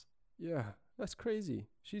month. Yeah, that's crazy.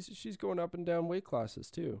 She's going up and down weight classes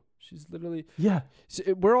too. She's literally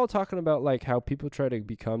we're all talking about like how people try to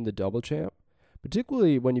become the double champ,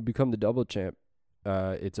 particularly when you become the double champ,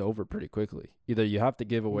 it's over pretty quickly. Either you have to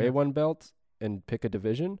give away one belt and pick a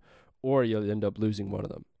division, or you'll end up losing one of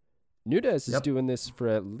them. Nunes is doing this for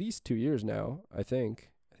at least 2 years now. I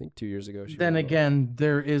think 2 years ago. Then again,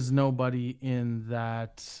 there is nobody in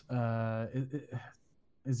that.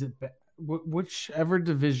 Is it whichever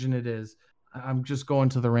division it is? I'm just going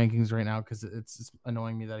to the rankings right now because it's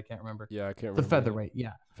annoying me that I can't remember. Yeah, I can't remember. The featherweight,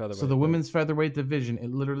 featherweight. So the women's featherweight division,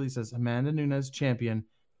 it literally says Amanda Nunes champion,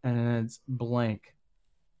 and it's blank.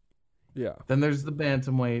 Yeah. Then there's the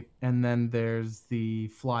bantamweight, and then there's the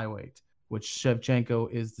flyweight, which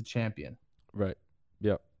Shevchenko is the champion. Right.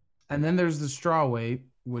 Yeah. And then there's the strawweight,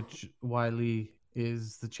 which Weili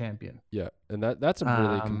is the champion. Yeah, and that's a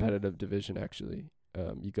really competitive division actually.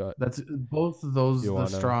 You got both of those, the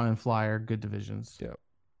straw and fly are good divisions. Yeah.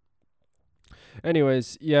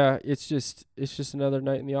 Anyways, yeah, it's just another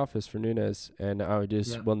night in the office for Nunes, and I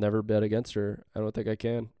will never bet against her. I don't think I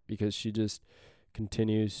can because she just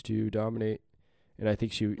continues to dominate, and I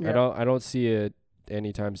think I don't see it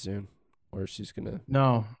anytime soon where she's gonna.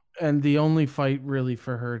 No, and the only fight really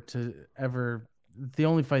for her to ever, the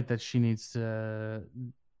only fight that she needs to,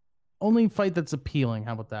 only fight that's appealing.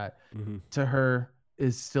 How about that to her?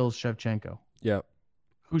 Is still Shevchenko. Yeah.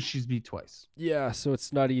 Who she's beat twice. Yeah, so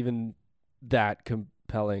it's not even that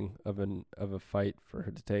compelling of a fight for her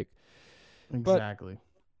to take. Exactly.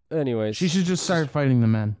 But anyways. She should just start fighting the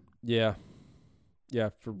men. Yeah. Yeah,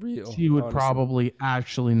 for real. She would probably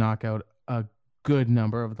actually knock out a good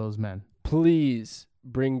number of those men. Please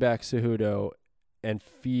bring back Cejudo and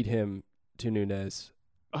feed him to Nunes.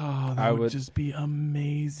 Oh, that would just be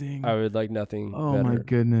amazing. I would like nothing better. Oh my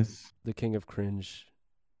goodness. The king of cringe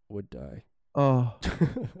would die. Oh,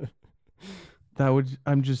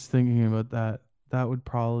 I'm just thinking about that. That would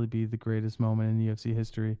probably be the greatest moment in UFC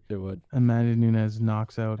history. It would. Amanda Nunes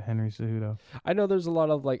knocks out Henry Cejudo. I know there's a lot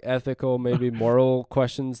of like ethical, maybe moral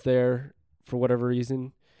questions there for whatever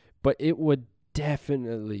reason, but it would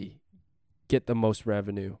definitely get the most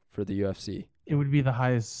revenue for the UFC. It would be the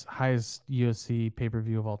highest UFC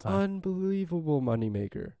pay-per-view of all time. Unbelievable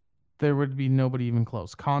moneymaker. There would be nobody even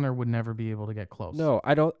close. Conor would never be able to get close. No,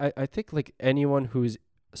 I don't. I think like anyone who's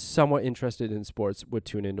somewhat interested in sports would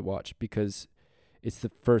tune in to watch because it's the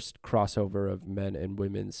first crossover of men and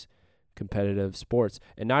women's competitive sports,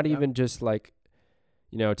 and not Yep. even just like,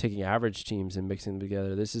 taking average teams and mixing them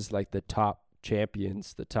together. This is like the top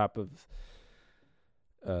champions, the top of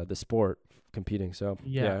the sport competing. So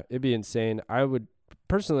Yeah. it'd be insane. I would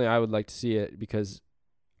like to see it because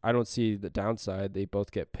I don't see the downside. They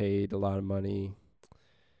both get paid a lot of money,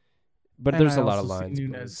 but And there's I a lot of also see lines.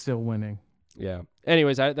 Nunes still winning. Yeah.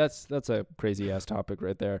 Anyways, that's a crazy ass topic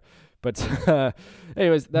right there. But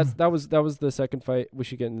anyways, that was the second fight. We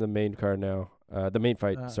should get into the main card now. The main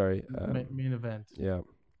fight. Sorry. Main event. Yeah.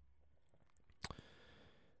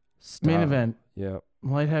 Main event. Yeah.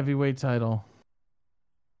 Light heavyweight title.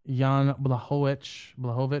 Jan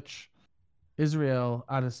Blachowicz, Israel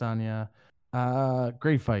Adesanya.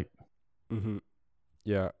 Great fight. Mm-hmm.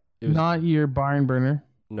 Yeah. Not your barn burner.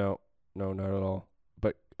 No, not at all.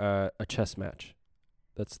 But a chess match.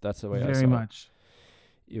 That's the way I saw it. Very much.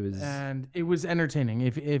 It was, And it was entertaining.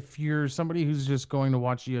 If you're somebody who's just going to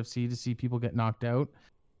watch UFC to see people get knocked out,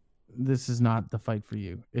 this is not the fight for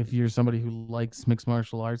you. If you're somebody who likes mixed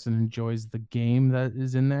martial arts and enjoys the game that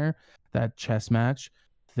is in there, that chess match,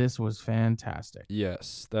 this was fantastic.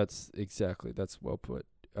 yes, that's well put.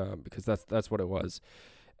 Because that's what it was.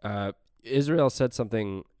 Israel said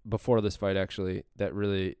something before this fight actually that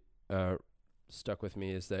really stuck with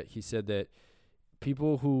me, is that he said that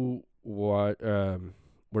people who were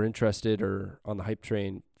interested or on the hype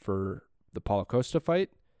train for the Paulo Costa fight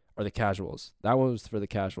are the casuals. That one was for the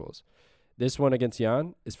casuals. This one against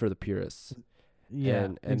Jan is for the purists. Yeah,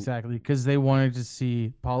 And exactly. Because they wanted to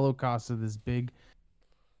see Paulo Costa, this big,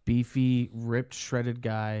 beefy, ripped, shredded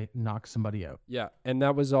guy, knock somebody out. Yeah, and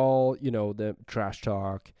that was all, the trash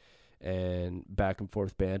talk and back and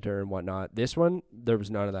forth banter and whatnot. This one, there was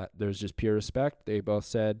none of that. There was just pure respect. They both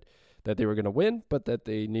said that they were going to win, but that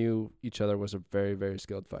they knew each other was a very, very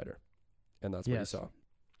skilled fighter. And that's what you saw.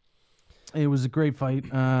 It was a great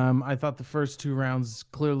fight. I thought the first 2 rounds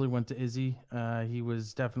clearly went to Izzy. He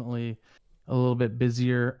was definitely a little bit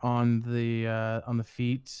busier on the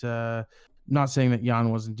feet. Not saying that Jan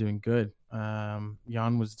wasn't doing good.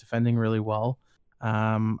 Jan was defending really well.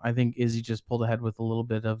 I think Izzy just pulled ahead with a little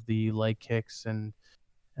bit of the leg kicks and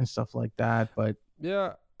stuff like that. But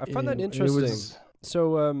yeah, I find that interesting.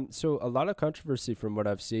 So a lot of controversy from what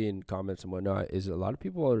I've seen, comments and whatnot, is a lot of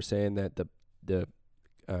people are saying that the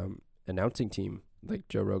announcing team, like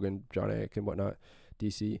Joe Rogan, John Anik and whatnot,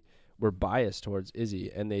 DC, were biased towards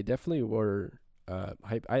Izzy, and they definitely were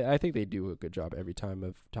hype. I think they do a good job every time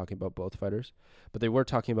of talking about both fighters, but they were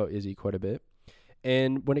talking about Izzy quite a bit.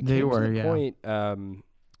 And when it came to the point, I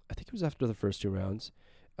think it was after the first 2 rounds,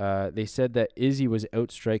 they said that Izzy was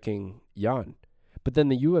outstriking Jan. But then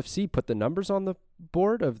the UFC put the numbers on the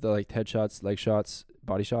board of the headshots, leg shots,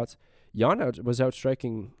 body shots. Jan was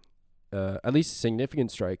outstriking, at least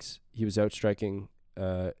significant strikes. He was outstriking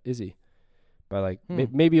Izzy by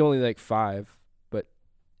maybe only 5, but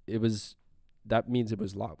that means it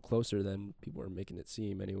was a lot closer than people were making it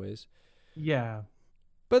seem, anyways. Yeah,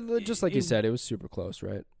 but just like you said, it was super close,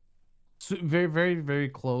 right? Very, very, very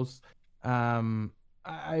close.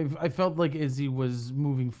 I felt like Izzy was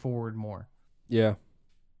moving forward more. Yeah,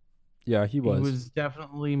 he was. He was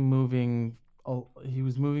definitely moving. He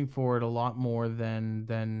was moving forward a lot more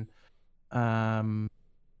than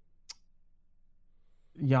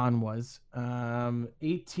Jan was.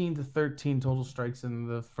 18-13 total strikes in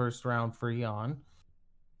the first round for Jan.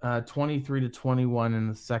 23-21 in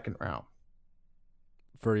the second round.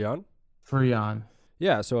 For Jan? For Jan.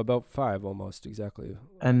 Yeah, so about 5 almost exactly.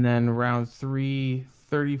 And then round 3,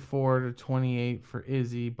 34-28 for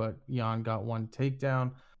Izzy, but Jan got 1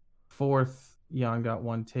 takedown. 4th, Jan got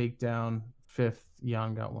 1 takedown. 5th,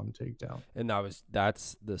 Jan got 1 takedown. And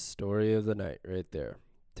that's the story of the night right there.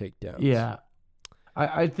 Takedowns. Yeah.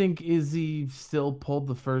 I think Izzy still pulled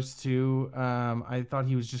the first 2. I thought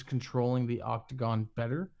he was just controlling the octagon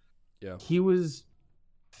better. Yeah. He was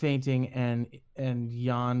feinting and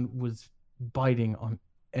Jan was biting on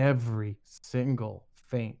every single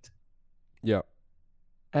feint. Yeah.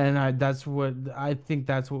 And I think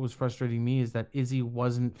that's what was frustrating me, is that Izzy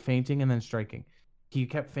wasn't feinting and then striking. he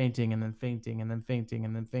kept fainting and then fainting and then fainting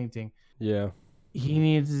and then fainting. Yeah. He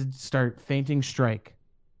needed to start fainting strike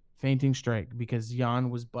because Jan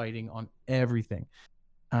was biting on everything.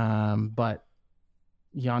 But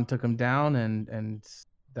Jan took him down, and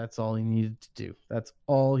that's all he needed to do. That's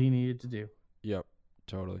all he needed to do. Yep.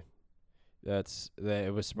 Totally.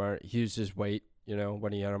 It was smart. He was just wait,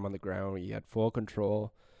 when he had him on the ground, he had full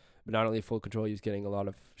control. But not only full control, he was getting a lot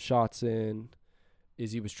of shots in.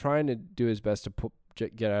 Izzy was trying to do his best to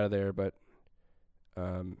get out of there, but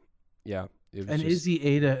yeah. It was And just, Izzy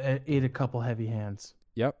ate a couple heavy hands.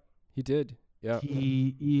 Yep, he did. Yeah.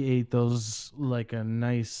 He ate those like a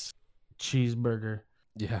nice cheeseburger.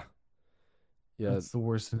 Yeah. Yeah. That's the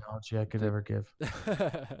worst analogy I could ever give.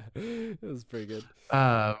 It was pretty good.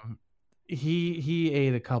 He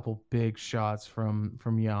ate a couple big shots from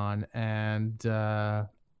Jan, and I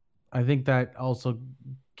think that also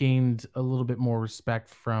gained a little bit more respect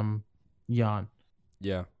from Jan.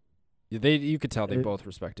 Yeah. You could tell they both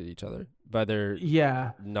respected each other by their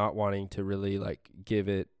not wanting to really like give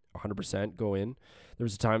it 100% go in. There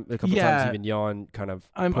was a couple times even Jan kind of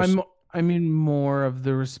I mean more of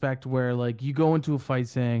the respect where like you go into a fight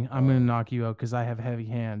saying I'm going to knock you out because I have heavy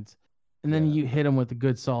hands, and then you hit him with a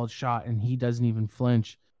good solid shot and he doesn't even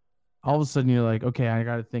flinch. All of a sudden you're like, okay, I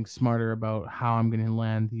got to think smarter about how I'm going to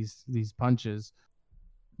land these punches.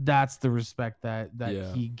 That's the respect that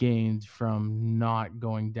he gained from not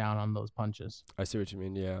going down on those punches. I see what you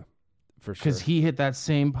mean. Yeah, for sure. Because he hit that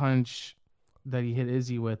same punch that he hit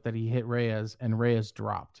Izzy with, that he hit Reyes, and Reyes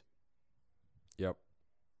dropped. Yep.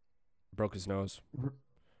 Broke his nose.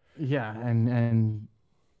 Yeah, and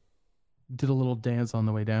did a little dance on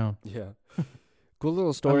the way down. Yeah. Cool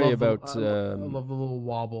little story about... I love the little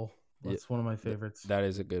wobble. That's one of my favorites. That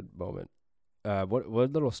is a good moment. What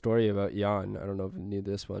little story about Jan? I don't know if you knew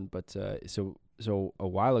this one, but so a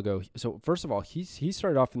while ago. So first of all, he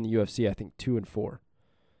started off in the UFC, I think 2 and 4.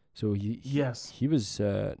 So he was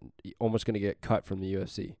almost going to get cut from the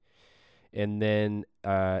UFC, and then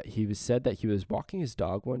he was said that he was walking his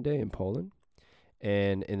dog one day in Poland,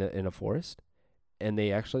 and in a forest, and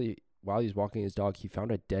they actually, while he was walking his dog, he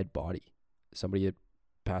found a dead body. Somebody had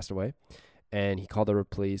passed away, and he called the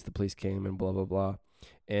police. The police came and blah blah blah.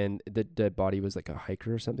 And the dead body was like a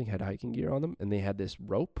hiker or something, had hiking gear on them, and they had this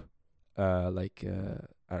rope, I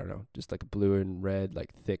don't know, just like a blue and red,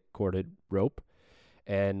 like thick corded rope.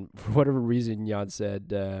 And for whatever reason, Jan said,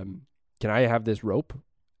 "Can I have this rope?"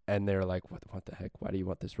 And they're like, "What the heck? Why do you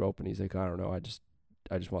want this rope?" And he's like, "I don't know. I just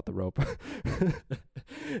want the rope."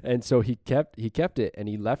 And so he kept it, and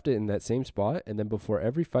he left it in that same spot. And then before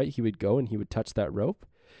every fight, he would go and he would touch that rope.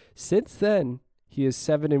 Since then, he is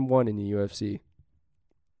 7-1 in the UFC.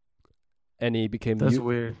 And he became... That's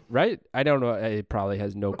weird. Right? I don't know. It probably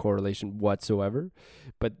has no correlation whatsoever.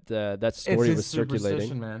 But that story was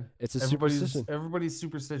circulating. Man. It's a superstition. Everybody's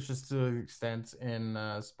superstitious to an extent in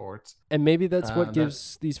sports. And maybe that's what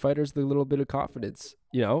gives these fighters the little bit of confidence.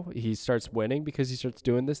 He starts winning because he starts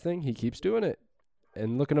doing this thing. He keeps doing it.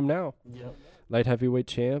 And look at him now. Yep. Light heavyweight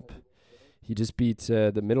champ. He just beat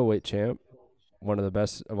the middleweight champ. One of the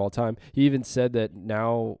best of all time. He even said that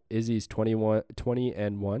now Izzy's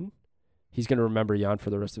 20-1. He's going to remember Jan for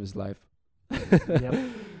the rest of his life.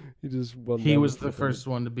 Yep. He was the first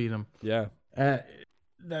one to beat him. Yeah.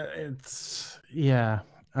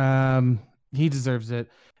 He deserves it.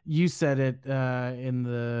 You said it in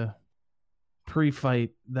the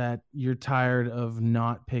pre-fight that you're tired of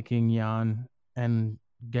not picking Jan and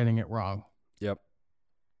getting it wrong. Yep.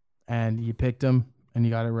 And you picked him and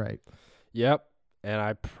you got it right. Yep. And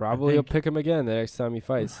I probably will pick him again the next time he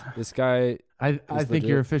fights. This guy... I think legit.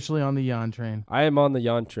 You're officially on the Jan train. I am on the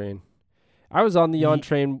Jan train. I was on the Jan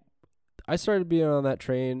train. I started being on that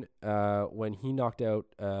train when he knocked out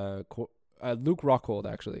Luke Rockhold,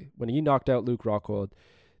 actually. When he knocked out Luke Rockhold,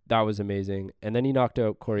 that was amazing. And then he knocked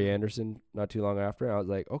out Corey Anderson not too long after. I was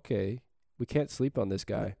like, okay, we can't sleep on this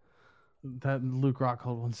guy. That Luke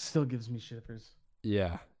Rockhold one still gives me shivers.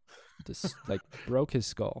 Yeah. Just like broke his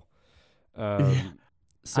skull.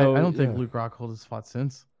 So I don't think Luke Rockhold has fought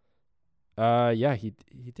since. Yeah, he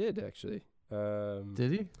did actually.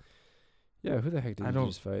 Did he? Yeah, who the heck did he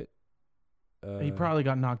just fight? He probably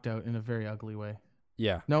got knocked out in a very ugly way.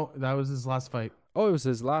 Yeah. No, that was his last fight. Oh, it was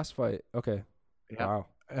his last fight. Okay. Yep. Wow.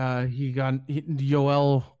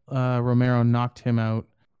 Yoel Romero knocked him out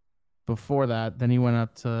before that. Then he went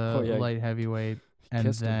up to light heavyweight and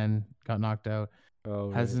then got knocked out.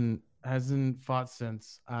 Oh, hasn't fought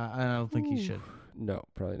since. I don't think he should. No,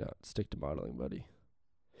 probably not. Stick to modeling, buddy.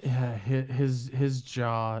 Yeah, his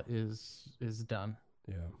jaw is done.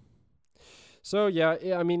 Yeah. So yeah,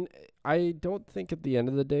 I mean, I don't think at the end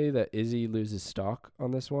of the day that Izzy loses stock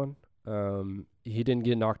on this one. He didn't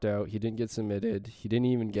get knocked out. He didn't get submitted. He didn't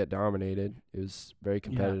even get dominated. It was very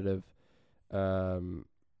competitive.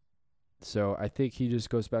 So I think he just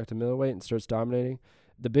goes back to middleweight and starts dominating.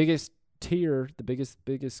 The biggest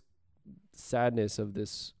biggest sadness of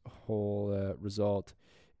this whole result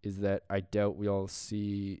is that I doubt we all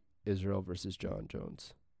see Israel versus John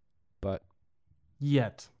Jones. But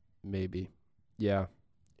Yet. maybe. Yeah.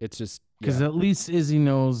 It's just Because at least Izzy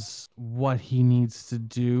knows what he needs to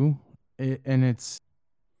do. And it's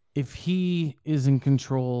if he is in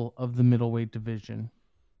control of the middleweight division,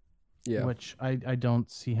 which I don't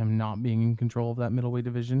see him not being in control of that middleweight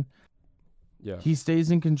division. Yeah. He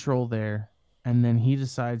stays in control there, and then he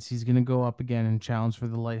decides he's going to go up again and challenge for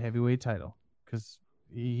the light heavyweight title because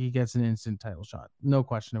he gets an instant title shot. No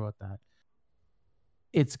question about that.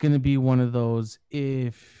 It's going to be one of those,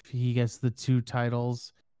 if he gets the 2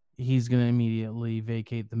 titles, he's going to immediately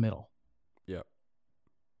vacate the middle. Yep.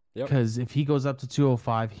 Because if he goes up to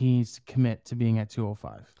 205, he needs to commit to being at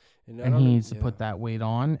 205. And he needs to put that weight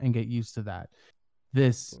on and get used to that.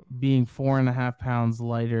 This being 4.5 pounds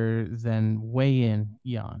lighter than weigh-in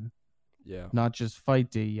Jan. Yeah. Not just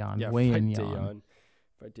fight day Jan, weigh-in Jan.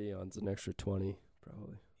 Fight day Jan's an extra 20,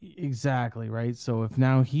 probably. Exactly, right? So if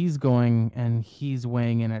now he's going and he's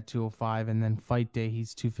weighing in at 205 and then fight day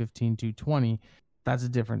he's 215, 220, that's a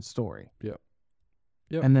different story. Yep.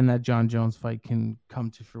 And then that John Jones fight can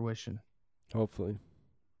come to fruition. Hopefully.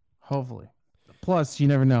 Plus, you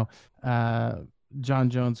never know. John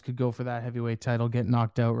Jones could go for that heavyweight title, get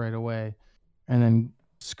knocked out right away, and then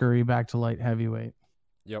scurry back to light heavyweight.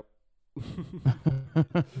 Yep.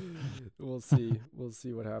 We'll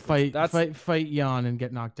see what happens. Fight Jan and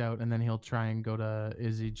get knocked out, and then he'll try and go to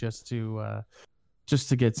Izzy just to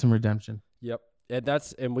get some redemption. Yep.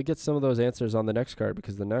 And we get some of those answers on the next card,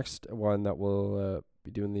 because the next one that we'll be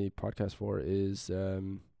doing the podcast for is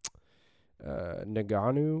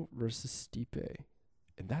Ngannou versus Stipe.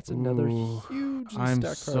 And that's another huge I'm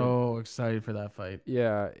stacked so excited for that fight.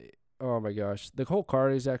 Yeah. Oh my gosh. The whole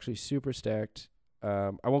card is actually super stacked.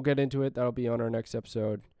 I won't get into it. That'll be on our next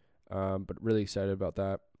episode. But really excited about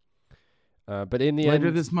that. But in the end,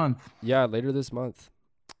 later this month. Yeah, later this month.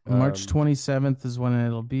 March 27th is when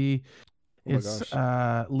it'll be. It's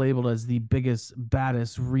labeled as the biggest,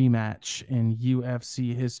 baddest rematch in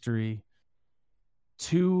UFC history.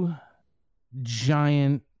 2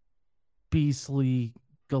 giant, beastly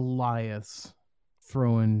Goliaths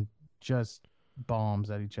throwing just bombs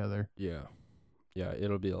at each other. Yeah,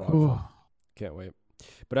 it'll be a lot of fun. Can't wait.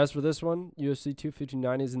 But as for this one, UFC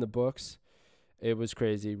 259 is in the books. It was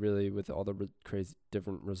crazy, really, with all the crazy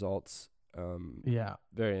different results.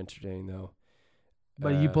 Very entertaining though.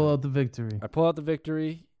 But you pull out the victory. I pull out the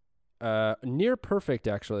victory. Near perfect,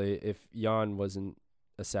 actually, if Jan wasn't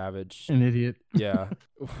a savage. An idiot. Yeah.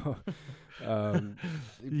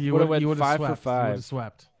 You would have went 5 for 5. You would have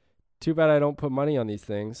swept. Too bad I don't put money on these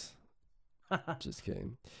things. Just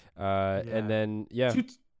kidding. And then,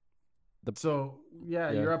 So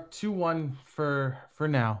you're up 2-1 for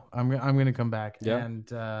now. I'm gonna come back. Yeah.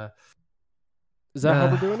 And is that how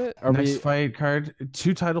we're doing it? Next fight card,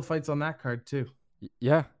 2 title fights on that card too.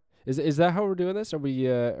 Yeah. Is that how we're doing this? Are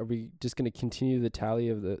we just gonna continue the tally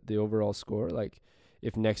of the overall score? Like,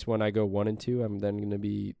 if next one I go 1-2, I'm then gonna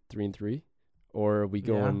be 3-3, or are we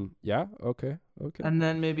going? Yeah. Okay. And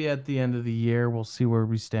then maybe at the end of the year we'll see where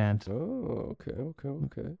we stand. Oh, okay.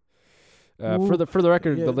 For the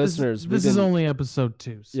record, the listeners, this is only episode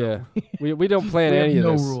 2. So we don't plan any of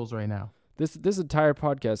this. No rules right now. This entire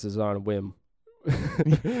podcast is on a whim.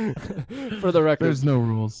 For the record, there's no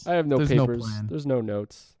rules. I have no papers. No plan. There's no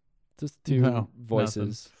notes. Just 2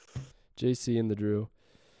 voices. Nothing. JC and the Drew.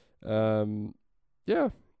 Yeah.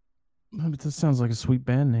 But this sounds like a sweet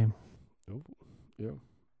band name. Oh, yeah.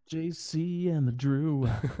 JC and the Drew.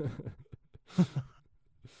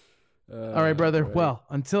 All right, brother. Right. Well,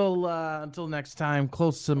 until next time,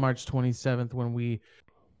 close to March 27th, when we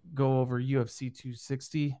go over UFC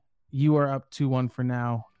 260. You are up 2-1 for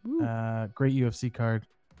now. Great UFC card.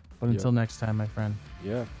 But until next time, my friend.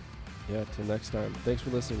 Yeah. Till next time. Thanks for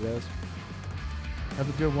listening, guys. Have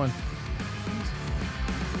a good one.